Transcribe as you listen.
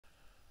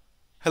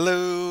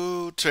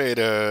Hello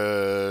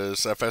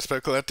traders, FX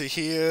Pip Collector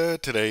here.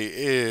 Today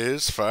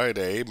is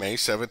Friday, May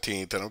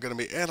 17th, and I'm going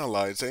to be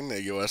analyzing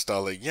the US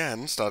dollar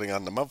yen starting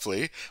on the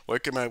monthly,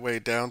 working my way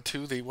down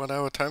to the 1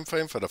 hour time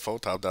frame for the full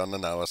top-down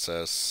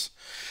analysis.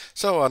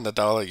 So on the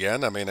dollar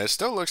yen, it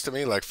still looks to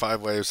me like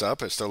 5 waves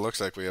up. It still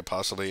looks like we are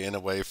possibly in a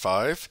wave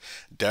 5.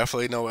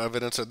 Definitely no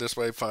evidence of this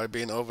wave 5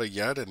 being over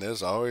yet, and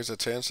there's always a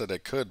chance that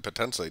it could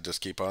potentially just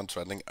keep on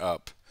trending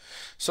up.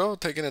 So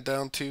taking it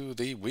down to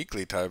the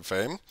weekly time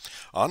frame.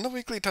 On the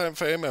weekly time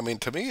frame,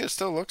 to me it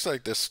still looks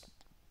like this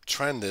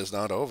trend is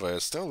not over.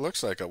 It still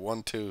looks like a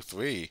 1, 2,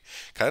 3.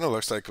 Kind of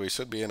looks like we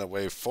should be in a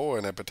wave 4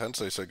 and it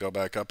potentially should go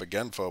back up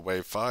again for a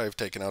wave 5,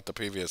 taking out the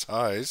previous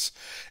highs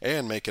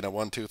and making a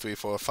 1, 2, 3,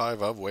 4,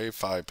 5 of wave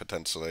 5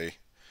 potentially.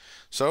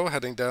 So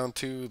heading down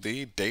to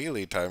the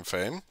daily time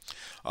frame.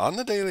 On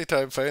the daily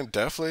time frame,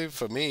 definitely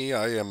for me,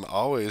 I am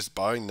always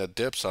buying the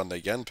dips on the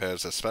yen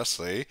pairs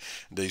especially.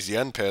 These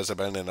yen pairs have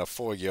been in a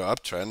 4-year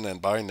uptrend, and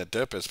buying the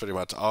dip is pretty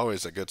much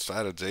always a good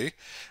strategy.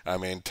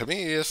 To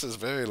me, this is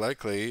very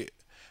likely.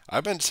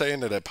 I've been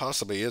saying that it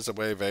possibly is a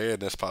wave A,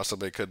 and this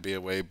possibly could be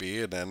a wave B,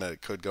 and then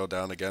it could go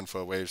down again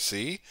for a wave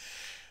C.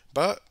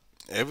 But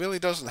it really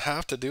doesn't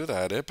have to do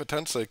that. It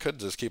potentially could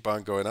just keep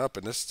on going up,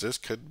 and this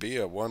just could be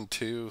a 1,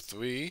 2,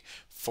 3,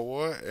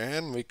 4,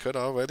 and we could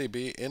already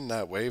be in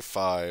that wave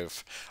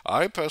 5.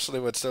 I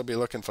personally would still be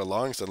looking for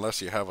longs unless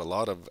you have a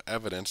lot of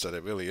evidence that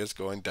it really is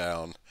going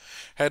down.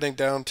 Heading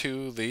down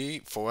to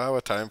the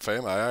 4-hour time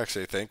frame, I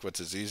actually think,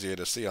 which is easier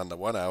to see on the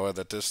 1 hour,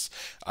 that this,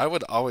 I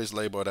would always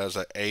label it as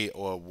a A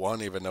or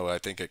 1, even though I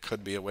think it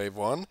could be a wave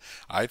 1.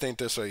 I think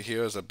this right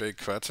here is a big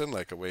correction,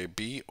 like a wave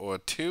B or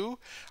 2.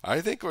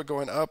 I think we're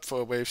going up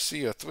for a wave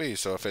C or 3,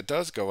 so if it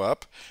does go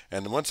up,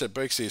 and once it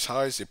breaks these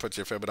highs, you put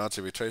your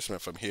Fibonacci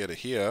retracement from here to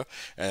here,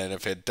 and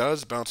if it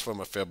does bounce from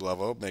a fib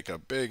level, make a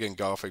big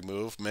engulfing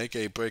move, make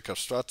a break of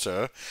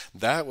structure,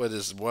 that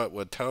is what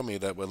would tell me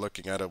that we're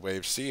looking at a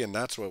wave C, and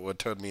that's what would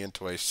turn me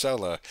into a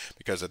seller,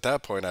 because at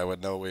that point I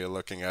would know we are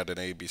looking at an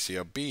A, B, C,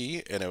 or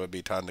B, and it would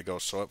be time to go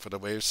short for the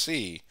wave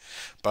C.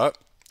 But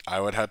I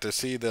would have to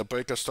see the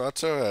break of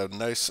structure, a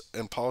nice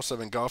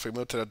impulsive engulfing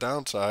move to the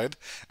downside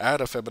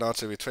at a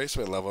Fibonacci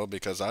retracement level,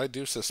 because I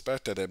do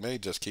suspect that it may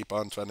just keep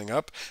on trending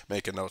up,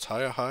 making those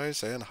higher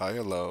highs and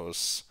higher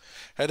lows.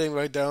 Heading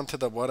right down to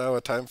the 1 hour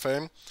time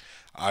frame.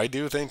 I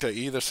do think that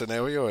either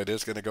scenario it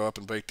is going to go up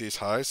and break these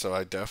highs, so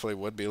I definitely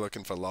would be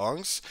looking for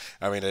longs.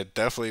 It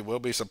definitely will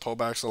be some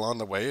pullbacks along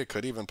the way. It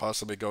could even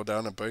possibly go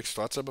down and break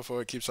structure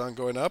before it keeps on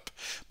going up.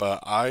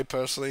 But I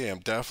personally am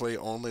definitely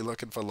only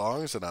looking for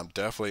longs, and I'm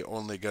definitely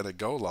only going to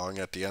go long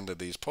at the end of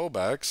these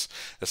pullbacks,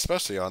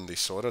 especially on the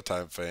shorter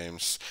time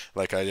frames.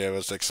 Like I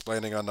was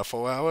explaining on the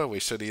 4 hour,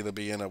 we should either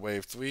be in a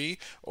wave 3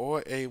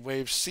 or a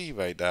wave C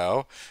right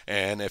now.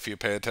 And if you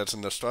pay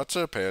attention to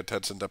structure, pay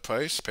attention to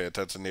price, pay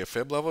attention to your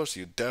fib levels,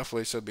 you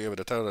definitely should be able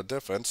to tell the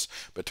difference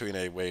between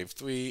a wave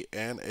 3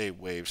 and a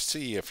wave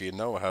C if you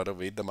know how to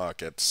read the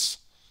markets.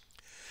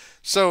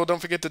 So don't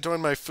forget to join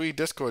my free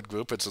Discord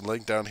group. It's a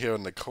link down here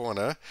in the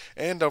corner.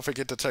 And don't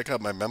forget to check out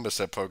my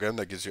membership program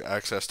that gives you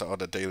access to all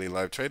the daily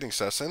live trading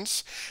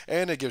sessions.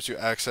 And it gives you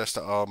access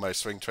to all my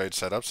swing trade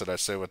setups that I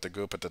share with the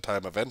group at the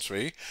time of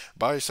entry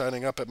by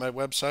signing up at my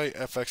website,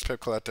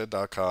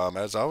 fxpipcollector.com.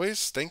 As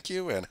always, thank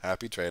you and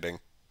happy trading.